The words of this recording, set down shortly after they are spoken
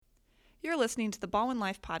You're listening to the Baldwin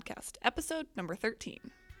Life Podcast, episode number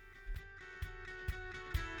 13.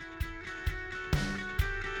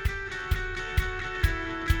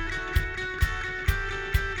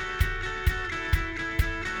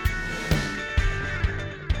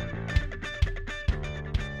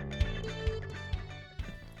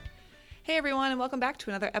 Hey everyone, and welcome back to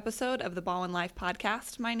another episode of the Baldwin Life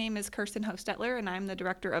Podcast. My name is Kirsten Hostetler, and I'm the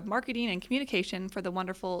Director of Marketing and Communication for the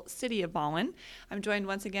wonderful City of Baldwin. I'm joined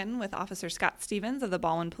once again with Officer Scott Stevens of the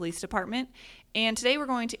Baldwin Police Department, and today we're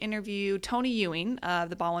going to interview Tony Ewing of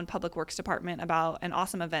the Baldwin Public Works Department about an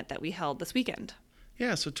awesome event that we held this weekend.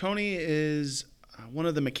 Yeah, so Tony is one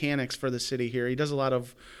of the mechanics for the city here. He does a lot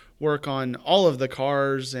of work on all of the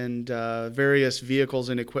cars and various vehicles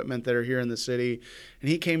and equipment that are here in the city. And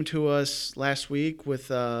he came to us last week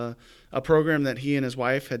with a program that he and his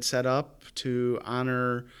wife had set up to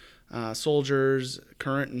honor soldiers,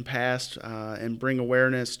 current and past, and bring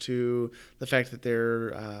awareness to the fact that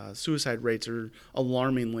their suicide rates are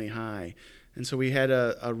alarmingly high. And so we had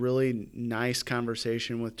a really nice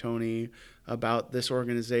conversation with Tony about this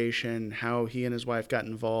organization, how he and his wife got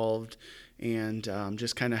involved, and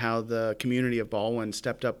just kind of how the community of Baldwin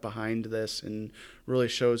stepped up behind this and really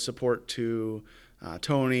showed support to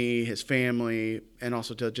Tony, his family, and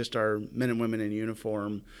also to just our men and women in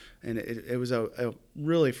uniform. And it was a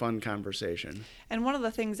really fun conversation. And one of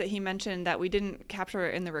the things that he mentioned that we didn't capture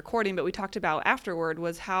in the recording, but we talked about afterward,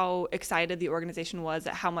 was how excited the organization was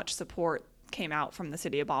at how much support came out from the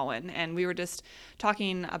city of Baldwin. And we were just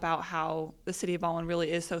talking about how the city of Baldwin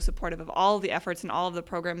really is so supportive of all of the efforts and all of the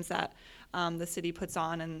programs that the city puts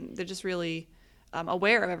on, and they're just really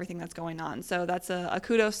aware of everything that's going on. So that's a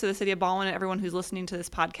kudos to the city of Baldwin and everyone who's listening to this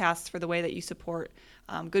podcast for the way that you support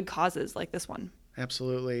good causes like this one.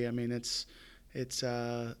 Absolutely. I mean, it's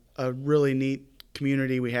a really neat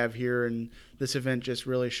community we have here, and this event just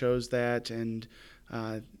really shows that. And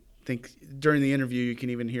I think during the interview you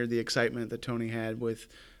can even hear the excitement that Tony had with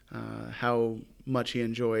how much he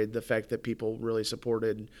enjoyed the fact that people really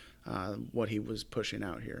supported what he was pushing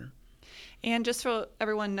out here. And just so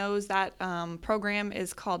everyone knows, that program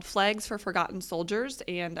is called Flags for Forgotten Soldiers,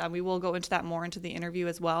 and we will go into that more into the interview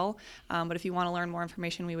as well. But if you want to learn more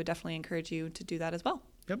information, we would definitely encourage you to do that as well.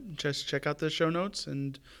 Yep, just check out the show notes,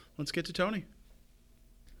 and let's get to Tony.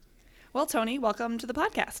 Well, Tony, welcome to the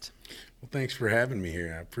podcast. Well, thanks for having me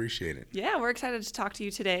here. I appreciate it. Yeah, we're excited to talk to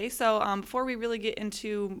you today. So before we really get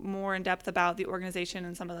into more in depth about the organization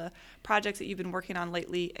and some of the projects that you've been working on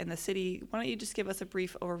lately in the city, why don't you just give us a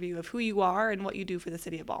brief overview of who you are and what you do for the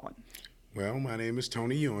city of Baldwin? Well, my name is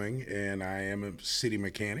Tony Ewing, and I am a city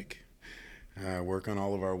mechanic. I work on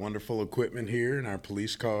all of our wonderful equipment here and our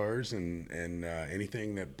police cars and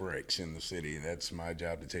anything that breaks in the city. That's my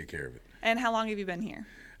job to take care of it. And how long have you been here?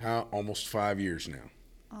 Almost 5 years now.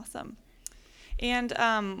 Awesome. And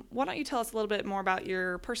why don't you tell us a little bit more about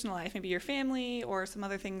your personal life, maybe your family or some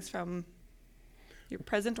other things from your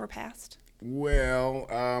present or past? Well,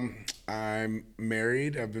 I'm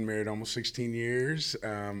married. I've been married almost 16 years.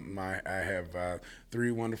 I have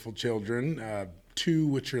 3 wonderful children, 2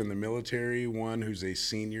 which are in the military, 1 who's a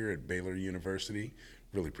senior at Baylor University.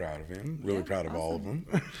 Really proud of him. Really proud of all of them.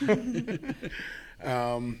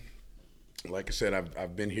 Like I said,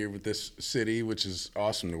 I've been here with this city, which is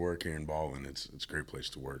awesome to work here in Baldwin. It's a great place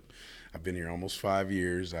to work. I've been here almost 5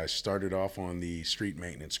 years. I started off on the street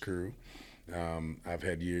maintenance crew. I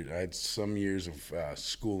had some years of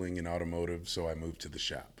schooling in automotive, so I moved to the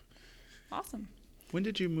shop. Awesome. When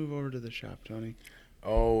did you move over to the shop, Tony?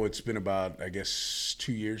 Oh, it's been about, I guess,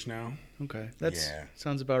 2 years now. Okay.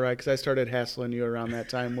 Sounds about right, because I started hassling you around that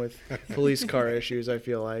time with police car issues, I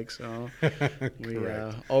feel like. So we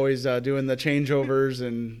always doing the changeovers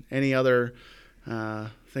and any other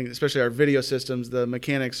thing, especially our video systems. The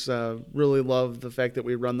mechanics really love the fact that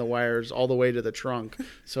we run the wires all the way to the trunk.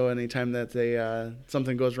 So anytime that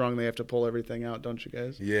something goes wrong, they have to pull everything out, don't you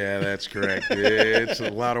guys? Yeah, that's correct. It's a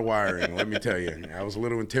lot of wiring, let me tell you. I was a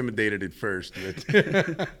little intimidated at first. But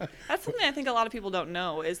That's something I think a lot of people don't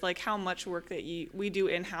know, is like how much work that we do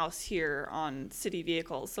in-house here on city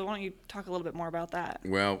vehicles. So why don't you talk a little bit more about that?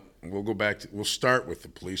 Well, we'll start with the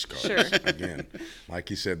police cars. Sure. Again, like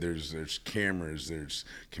you said, there's cameras, there's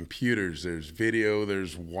computers, there's video,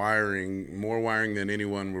 there's wiring, more wiring than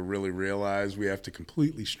anyone will really realize. We have to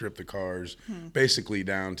completely strip the cars basically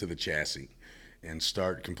down to the chassis and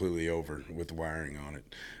start completely over with the wiring on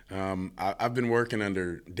it. I've been working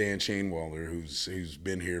under Dan Shanewaller, who's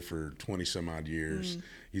been here for 20 some odd years.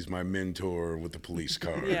 He's my mentor with the police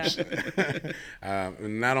cars.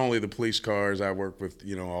 And not only the police cars, I work with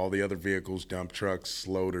all the other vehicles, dump trucks,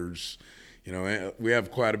 loaders, we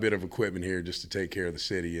have quite a bit of equipment here just to take care of the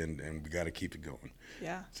city, and we got to keep it going.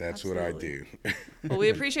 Yeah, So that's absolutely. what I do. Well, we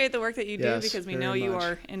appreciate the work that you do Yes, because we very know you much.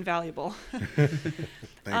 are invaluable. Thank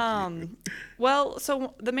you. Well,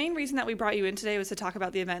 so the main reason that we brought you in today was to talk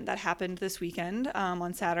about the event that happened this weekend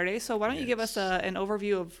on Saturday. So why don't you give us an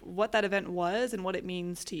overview of what that event was and what it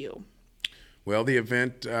means to you? Well, the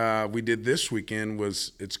event we did this weekend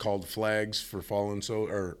it's called Flags for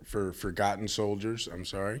for Forgotten Soldiers. I'm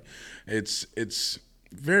sorry. It's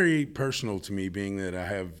very personal to me, being that I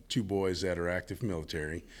have two boys that are active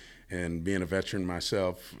military, and being a veteran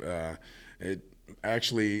myself. I'm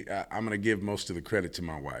going to give most of the credit to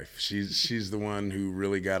my wife. She's the one who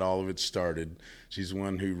really got all of it started. She's the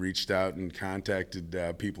one who reached out and contacted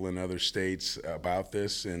people in other states about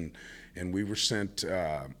this, and we were sent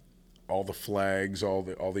all the flags, all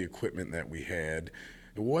the equipment that we had.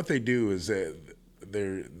 And what they do is that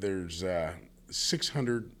there's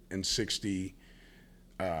 660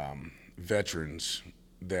 veterans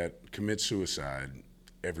that commit suicide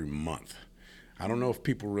every month. I don't know if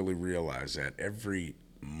people really realize that every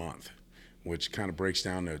month, which kind of breaks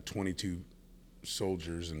down to 22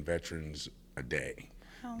 soldiers and veterans a day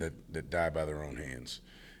that die by their own hands.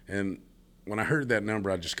 And when I heard that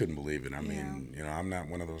number, I just couldn't believe it. I mean, I'm not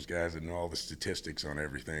one of those guys that know all the statistics on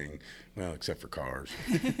everything, well, except for cars.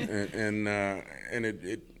 and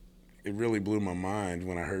it really blew my mind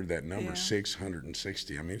when I heard that number,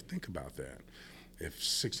 660. I mean, think about that. If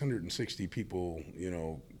 660 people,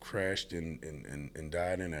 crashed and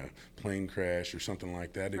died in a plane crash or something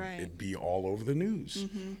like that, it'd be all over the news,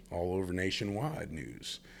 all over nationwide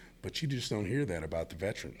news. But you just don't hear that about the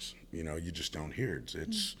veterans. You just don't hear it.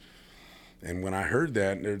 It's And when I heard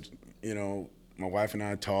that, my wife and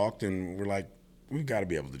I talked, and we're like, we've got to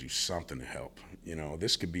be able to do something to help.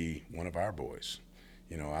 This could be one of our boys.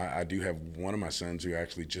 I do have one of my sons who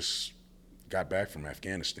actually just got back from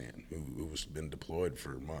Afghanistan, who was been deployed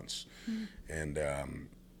for months. And,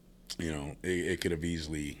 it could have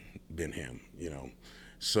easily been him,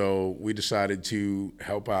 So we decided to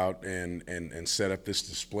help out and set up this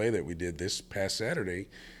display that we did this past Saturday.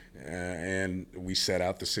 And we set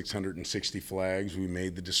out the 660 flags. We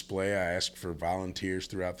made the display. I asked for volunteers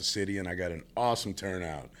throughout the city, and I got an awesome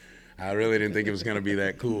turnout. I really didn't think it was going to be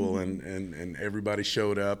that cool, and everybody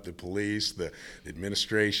showed up, the police, the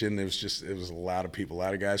administration. It was a lot of people, a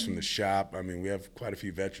lot of guys from the shop. I mean, we have quite a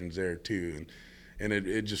few veterans there too, and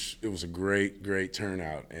it was a great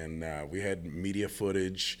turnout. And we had media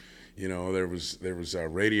footage, there was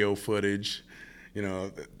radio footage.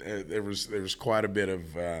 There was quite a bit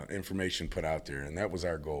of information put out there, and that was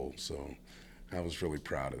our goal. So I was really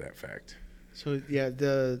proud of that fact. So yeah,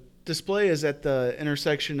 the display is at the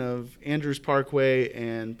intersection of Andrews Parkway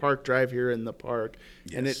and Park Drive here in the park.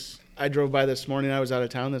 Yes. And I drove by this morning. I was out of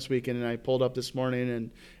town this weekend, and I pulled up this morning,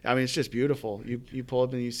 and I mean, it's just beautiful. You pull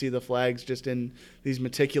up and you see the flags just in these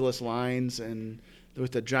meticulous lines, and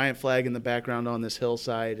with the giant flag in the background on this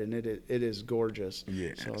hillside, and it is gorgeous.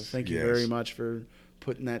 Yes. So thank you very much for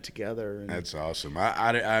putting that together. That's awesome.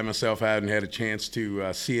 I myself hadn't had a chance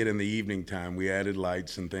to see it in the evening time. We added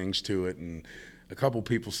lights and things to it, and a couple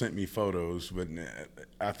people sent me photos, but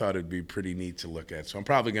I thought it'd be pretty neat to look at. So I'm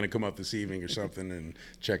probably going to come up this evening or something and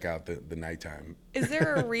check out the nighttime. Is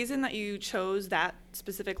there a reason that you chose that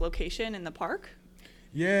specific location in the park?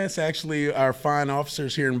 Yes, actually, our fine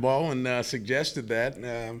officers here in Baldwin suggested that.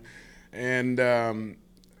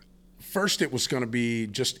 First, it was going to be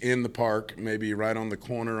just in the park, maybe right on the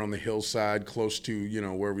corner on the hillside, close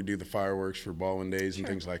to where we do the fireworks for Baldwin Days and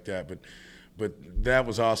things like that. But that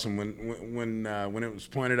was awesome when it was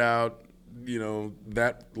pointed out.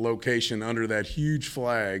 That location under that huge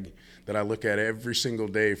flag that I look at every single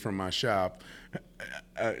day from my shop,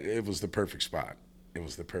 it was the perfect spot. It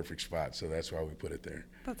was the perfect spot, so that's why we put it there.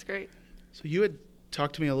 That's great. So you had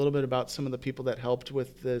talked to me a little bit about some of the people that helped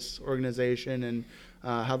with this organization and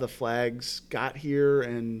how the flags got here,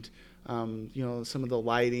 and some of the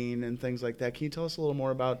lighting and things like that. Can you tell us a little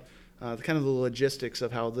more about kind of the logistics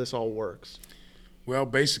of how this all works? Well,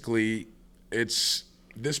 basically,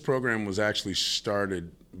 this program was actually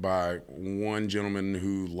started by one gentleman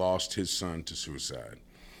who lost his son to suicide.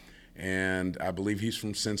 And I believe he's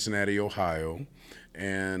from Cincinnati, Ohio.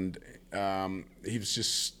 And he was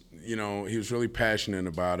just, he was really passionate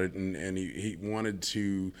about it, and he wanted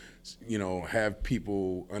to, have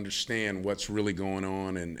people understand what's really going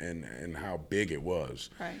on and how big it was.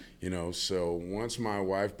 Right. So once my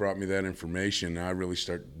wife brought me that information, I really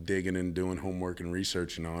started digging and doing homework and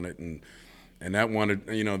researching on it, and then I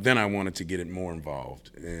wanted to get it more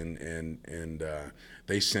involved, and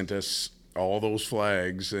they sent us all those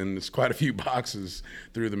flags, and it's quite a few boxes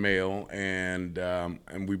through the mail, and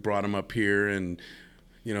we brought them up here, and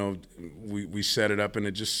we set it up, and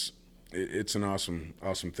it's an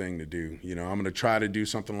awesome thing to do. I'm going to try to do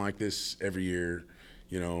something like this every year,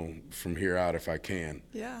 from here out if I can.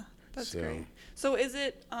 Yeah, that's great. So is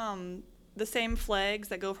it the same flags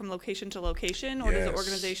that go from location to location, or does the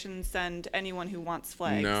organization send anyone who wants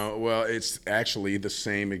flags? No, well, it's actually the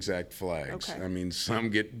same exact flags. Okay. I mean, some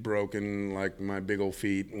get broken, like my big old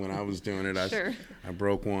feet when I was doing it. Sure. I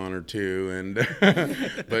broke one or two,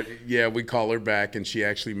 but yeah, we call her back, and she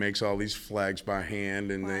actually makes all these flags by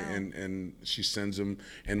hand, and and she sends them.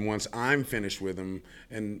 And once I'm finished with them,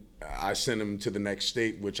 and I send them to the next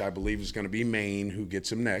state, which I believe is going to be Maine, who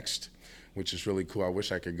gets them next, which is really cool. I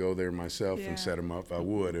wish I could go there myself and set them up. I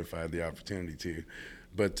would if I had the opportunity to.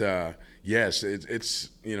 But yes, it's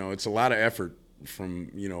a lot of effort from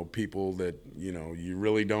people that you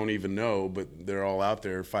really don't even know, but they're all out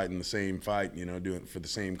there fighting the same fight, doing it for the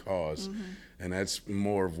same cause, and that's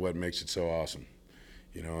more of what makes it so awesome.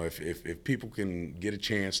 If people can get a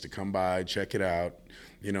chance to come by, check it out,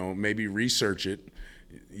 maybe research it,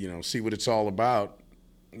 see what it's all about.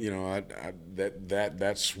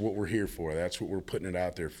 That's what we're here for. That's what we're putting it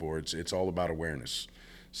out there for. It's all about awareness.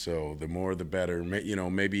 So the more the better.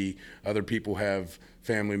 Maybe other people have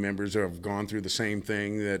family members that have gone through the same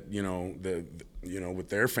thing that with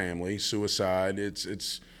their family, suicide.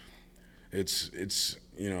 It's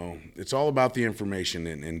all about the information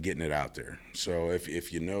and getting it out there. So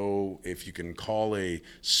if you can call a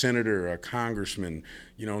senator, a congressman,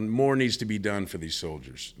 more needs to be done for these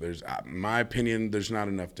soldiers. In my opinion, there's not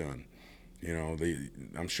enough done.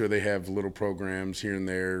 I'm sure they have little programs here and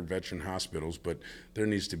there, veteran hospitals, but there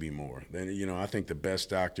needs to be more. Then, I think the best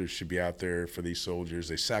doctors should be out there for these soldiers.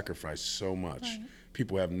 They sacrifice so much. Right.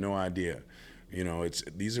 People have no idea.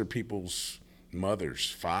 These are people's mothers,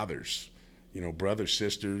 fathers, brothers,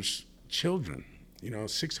 sisters, children,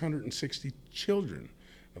 660 children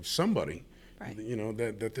of somebody, right.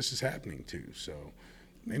 That this is happening to. So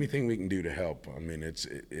anything we can do to help,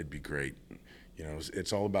 it'd be great.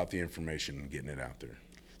 It's all about the information and getting it out there.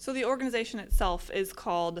 So the organization itself is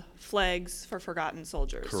called Flags for Forgotten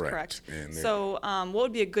Soldiers, correct? So what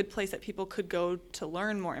would be a good place that people could go to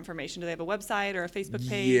learn more information? Do they have a website or a Facebook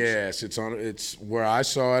page? Yes, it's where I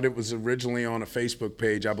saw it. It was originally on a Facebook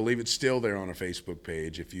page. I believe it's still there on a Facebook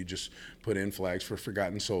page. If you just put in Flags for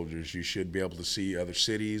Forgotten Soldiers, you should be able to see other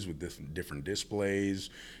cities with different displays.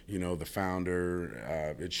 The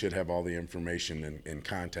founder. It should have all the information and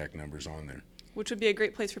contact numbers on there. Which would be a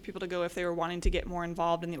great place for people to go if they were wanting to get more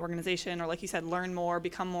involved in the organization, or like you said, learn more,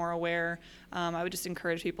 become more aware. I would just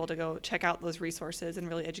encourage people to go check out those resources and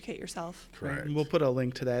really educate yourself. Correct. We'll put a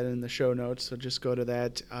link to that in the show notes, so just go to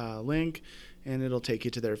that link, and it'll take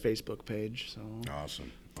you to their Facebook page. So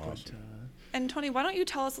Awesome. And Tony, why don't you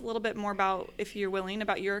tell us a little bit more about, if you're willing,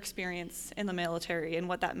 about your experience in the military and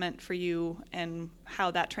what that meant for you and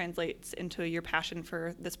how that translates into your passion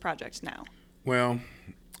for this project now? Well,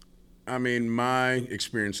 my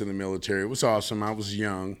experience in the military was awesome. I was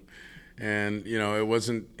young, and it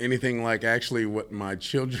wasn't anything like actually what my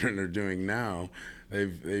children are doing now.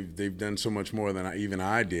 They've done so much more than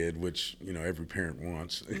I did, which every parent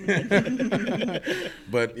wants.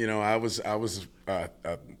 But I was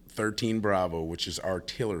 13 Bravo, which is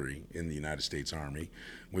artillery in the United States Army,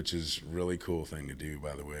 which is a really cool thing to do,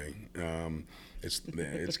 by the way.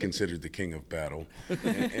 It's considered the king of battle,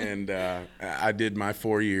 and I did my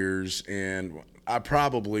 4 years, and I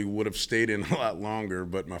probably would have stayed in a lot longer,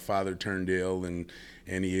 but my father turned ill, and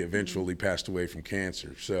he eventually passed away from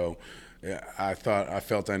cancer. So I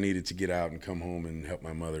felt I needed to get out and come home and help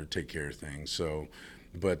my mother take care of things. So,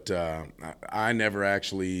 but I never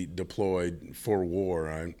actually deployed for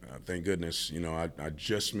war. Thank goodness. I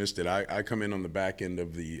just missed it. I come in on the back end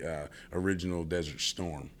of the original Desert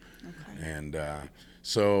Storm. Okay. And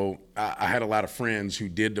so I had a lot of friends who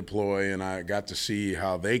did deploy, and I got to see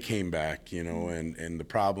how they came back, and the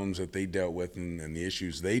problems that they dealt with and the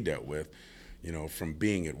issues they dealt with, from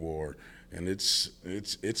being at war. And it's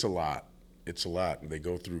a lot. It's a lot. They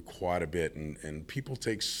go through quite a bit, and people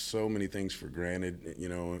take so many things for granted,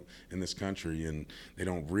 in this country, and they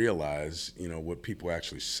don't realize, what people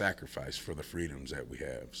actually sacrifice for the freedoms that we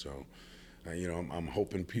have. So, I'm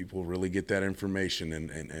hoping people really get that information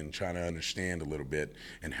and try to understand a little bit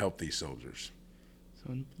and help these soldiers.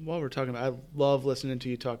 So while we're talking about, I love listening to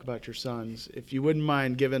you talk about your sons. If you wouldn't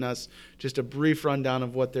mind giving us just a brief rundown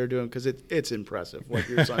of what they're doing, because it's impressive what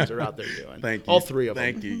your sons are out there doing. Thank you. All three of them.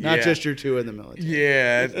 Thank you. Not just your two in the military.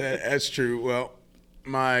 Yeah, that's true. Well,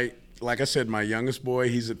 like I said, my youngest boy,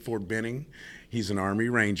 he's at Fort Benning. He's an Army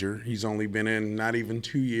Ranger. He's only been in not even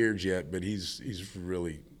 2 years yet, but he's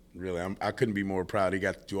really, I couldn't be more proud. He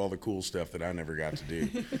got to do all the cool stuff that I never got to do.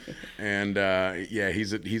 And yeah,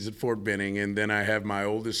 he's at Fort Benning. And then I have my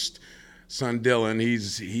oldest son Dylan.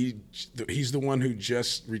 He's the one who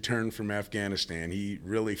just returned from Afghanistan. He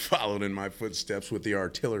really followed in my footsteps with the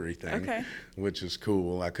artillery thing, which is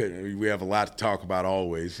cool. We have a lot to talk about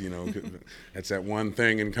always, you know. That's that one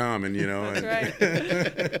thing in common, you know. That's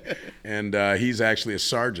right. And he's actually a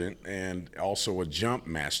sergeant and also a jump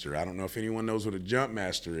master. I don't know if anyone knows what a jump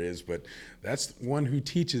master is, but that's one who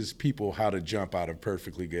teaches people how to jump out of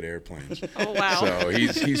perfectly good airplanes. Oh, wow. So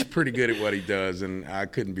he's pretty good at what he does, and I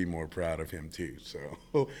couldn't be more proud of him too.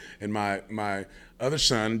 So, and my other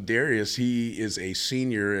son, Darius, he is a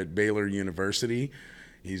senior at Baylor University.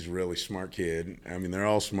 He's a really smart kid. I mean, they're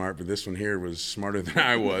all smart, but this one here was smarter than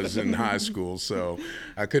I was in high school. So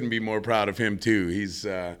I couldn't be more proud of him too. He's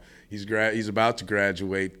about to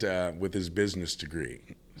graduate with his business degree.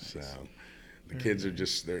 So the kids are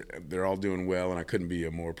just they're all doing well, and I couldn't be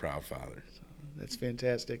a more proud father. That's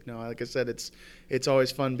fantastic. No, like I said, it's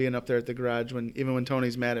always fun being up there at the garage. Even when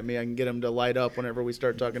Tony's mad at me, I can get him to light up whenever we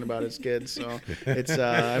start talking about his kids. So it's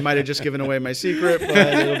I might have just given away my secret, but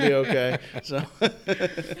it'll be okay. So,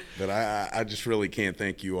 but I just really can't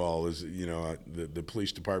thank you all. As you know, the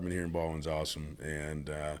police department here in Baldwin's awesome, and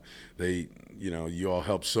you all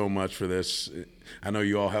help so much for this. I know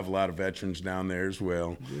you all have a lot of veterans down there as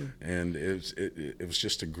well, and it was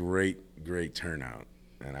just a great turnout.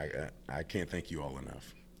 And I can't thank you all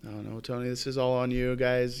enough. No, Tony, this is all on you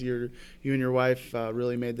guys. You and your wife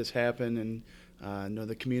really made this happen, and I know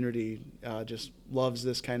the community just loves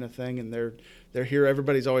this kind of thing, and they're here.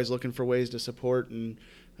 Everybody's always looking for ways to support, and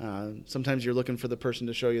sometimes you're looking for the person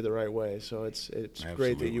to show you the right way. So it's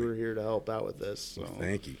great that you were here to help out with this. So. Well,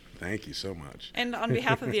 thank you so much. And on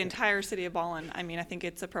behalf of the entire city of Baldwin, I mean, I think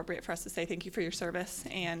it's appropriate for us to say thank you for your service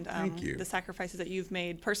and the sacrifices that you've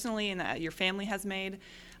made personally and that your family has made.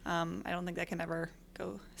 I don't think that can ever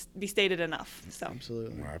be stated enough. So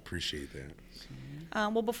absolutely, well, I appreciate that.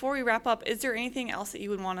 Well, before we wrap up, is there anything else that you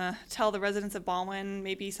would want to tell the residents of Baldwin?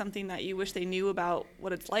 Maybe something that you wish they knew about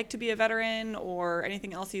what it's like to be a veteran, or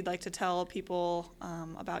anything else you'd like to tell people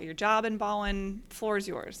about your job in Baldwin? The floor is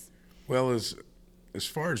yours. Well, as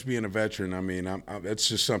far as being a veteran, I mean, that's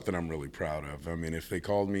just something I'm really proud of. I mean, if they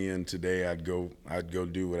called me in today, I'd go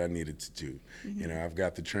do what I needed to do. Mm-hmm. You know, I've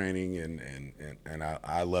got the training, and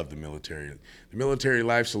I love the military. The military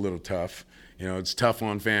life's a little tough. You know, it's tough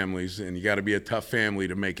on families, and you got to be a tough family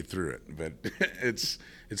to make it through it. But it's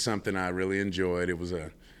something I really enjoyed. It was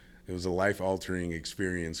a life-altering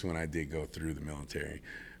experience when I did go through the military.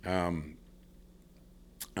 I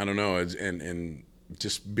don't know, and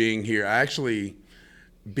just being here,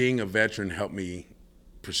 being a veteran helped me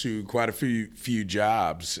pursue quite a few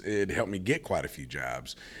jobs. It helped me get quite a few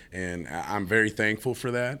jobs, and I'm very thankful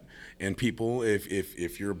for that. And people,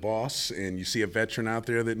 if you're a boss and you see a veteran out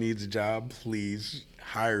there that needs a job, please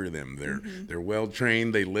hire them. They're well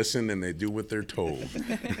trained, they listen, and they do what they're told.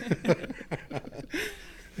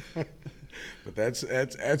 But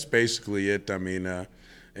that's basically it. I mean,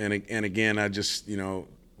 and again, I just, you know,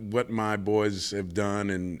 what my boys have done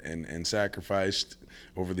and sacrificed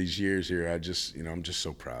over these years here, I'm just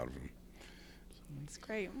so proud of them. That's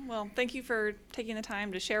great. Well, thank you for taking the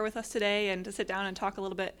time to share with us today and to sit down and talk a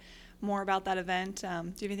little bit more about that event. Do you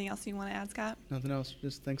have anything else you want to add, Scott? Nothing else.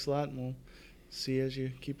 Just thanks a lot, and we'll see you as you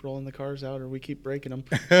keep rolling the cars out or we keep breaking them.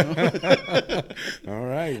 All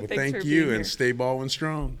right. Well, thank you, and stay Baldwin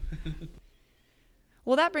strong.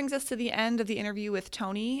 Well, that brings us to the end of the interview with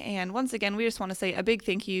Tony. And once again, we just want to say a big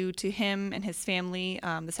thank you to him and his family,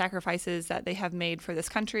 the sacrifices that they have made for this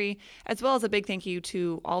country, as well as a big thank you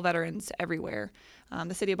to all veterans everywhere.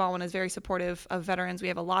 The city of Baldwin is very supportive of veterans. We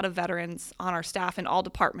have a lot of veterans on our staff in all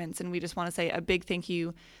departments, and we just want to say a big thank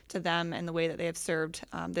you to them and the way that they have served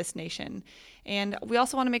this nation. And we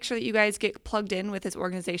also want to make sure that you guys get plugged in with this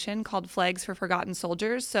organization called Flags for Forgotten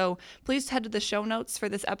Soldiers. So please head to the show notes for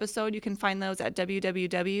this episode. You can find those at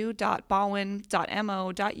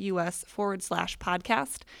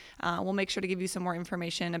www.baldwin.mo.us/podcast. We'll make sure to give you some more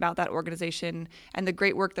information about that organization and the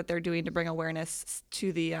great work that they're doing to bring awareness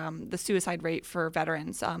to the suicide rate for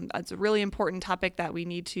veterans. It's a really important topic that we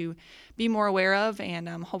need to be more aware of and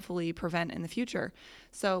hopefully prevent in the future.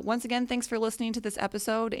 So once again, thanks for listening to this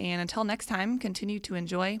episode, and until next time, continue to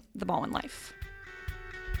enjoy the Baldwin life.